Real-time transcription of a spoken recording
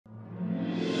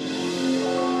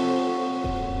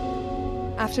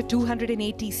After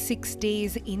 286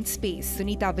 days in space,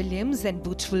 Sunita Williams and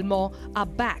Butch Wilmore are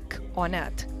back on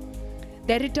Earth.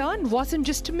 Their return wasn't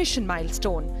just a mission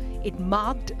milestone. It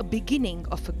marked a beginning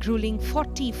of a grueling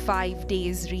 45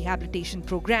 days rehabilitation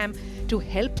program to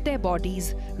help their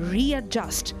bodies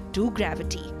readjust to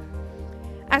gravity.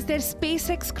 As their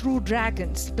SpaceX Crew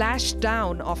Dragon splashed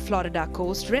down off Florida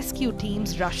coast, rescue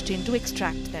teams rushed in to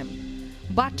extract them.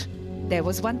 But there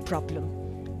was one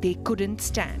problem. They couldn't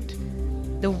stand.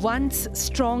 The once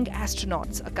strong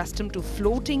astronauts, accustomed to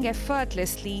floating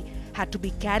effortlessly, had to be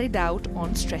carried out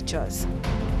on stretchers.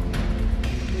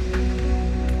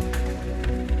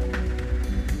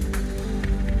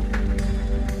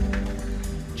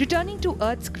 Returning to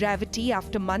Earth's gravity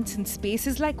after months in space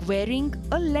is like wearing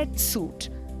a lead suit.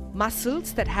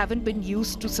 Muscles that haven't been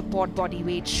used to support body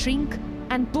weight shrink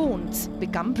and bones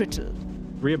become brittle.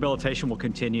 Rehabilitation will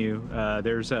continue.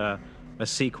 There's a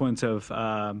sequence of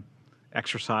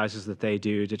exercises that they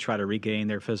do to try to regain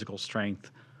their physical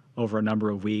strength over a number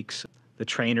of weeks. The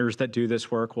trainers that do this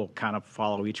work will kind of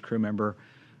follow each crew member,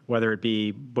 whether it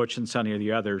be Butch and Sunny or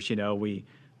the others. You know, we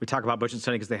talk about Butch and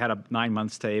Sunny because they had a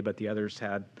 9-month stay, but the others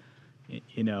had,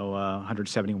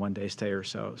 171-day stay or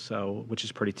so, which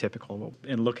is pretty typical.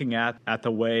 And looking at the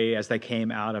way as they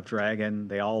came out of Dragon,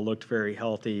 they all looked very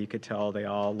healthy. You could tell they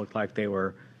all looked like they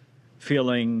were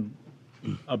feeling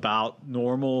about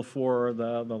normal for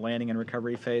the landing and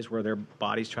recovery phase, where their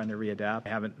body's trying to readapt. I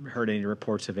haven't heard any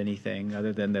reports of anything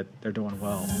other than that they're doing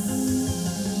well.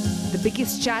 The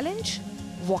biggest challenge?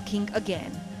 Walking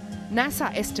again.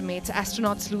 NASA estimates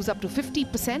astronauts lose up to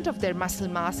 50% of their muscle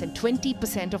mass and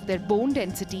 20% of their bone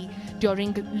density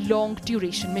during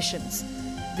long-duration missions.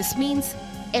 This means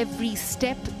every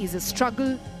step is a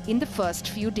struggle in the first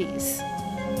few days.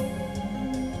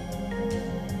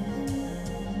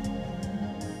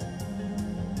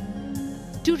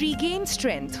 To regain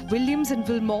strength, Williams and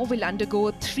Wilmore will undergo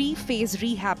a 3-phase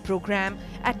rehab program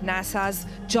at NASA's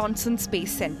Johnson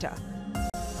Space Center.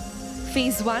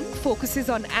 Phase 1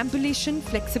 focuses on ambulation,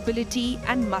 flexibility,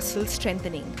 and muscle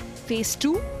strengthening. Phase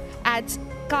 2 adds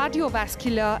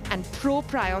cardiovascular and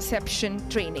proprioception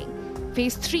training.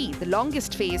 Phase 3, the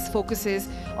longest phase, focuses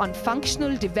on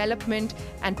functional development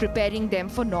and preparing them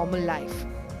for normal life.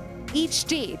 Each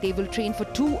day, they will train for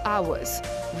 2 hours,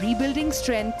 rebuilding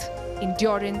strength,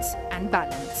 endurance, and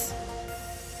balance.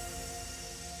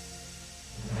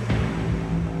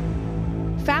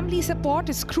 Family support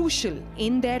is crucial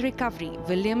in their recovery.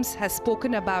 Williams has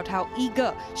spoken about how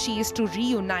eager she is to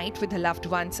reunite with her loved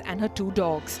ones and her 2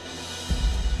 dogs.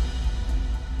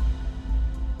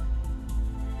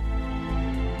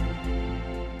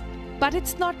 But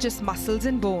it's not just muscles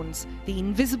and bones. The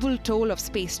invisible toll of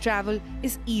space travel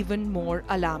is even more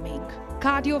alarming.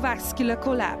 Cardiovascular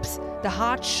collapse. The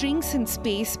heart shrinks in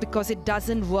space because it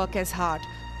doesn't work as hard.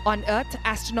 On Earth,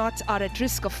 astronauts are at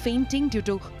risk of fainting due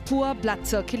to poor blood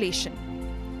circulation.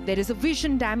 There is a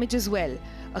vision damage as well,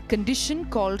 a condition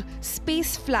called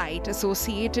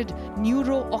spaceflight-associated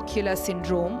neuroocular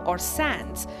syndrome, or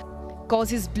SANS,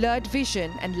 causes blurred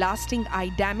vision and lasting eye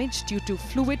damage due to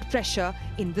fluid pressure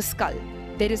in the skull.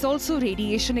 There is also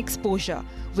radiation exposure.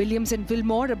 Williams and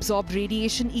Wilmore absorbed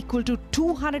radiation equal to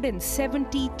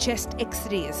 270 chest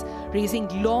X-rays, raising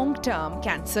long-term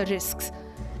cancer risks.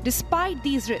 Despite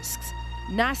these risks,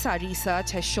 NASA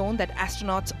research has shown that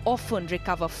astronauts often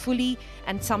recover fully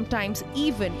and sometimes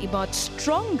even emerge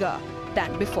stronger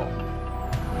than before.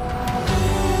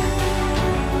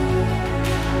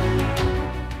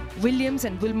 Williams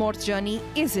and Wilmore's journey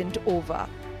isn't over.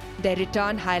 Their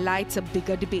return highlights a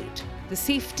bigger debate: the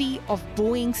safety of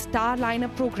Boeing's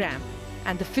Starliner program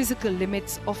and the physical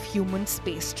limits of human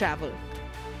space travel.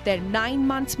 Their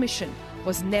 9-month mission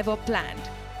was never planned.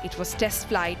 It was test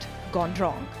flight gone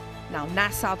wrong. Now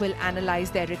NASA will analyze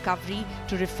their recovery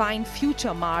to refine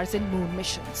future Mars and Moon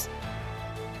missions.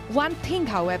 One thing,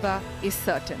 however, is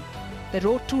certain: the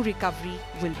road to recovery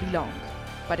will be long.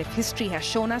 But if history has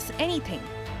shown us anything,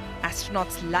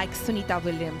 astronauts like Sunita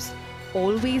Williams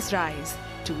always rise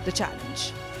to the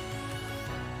challenge.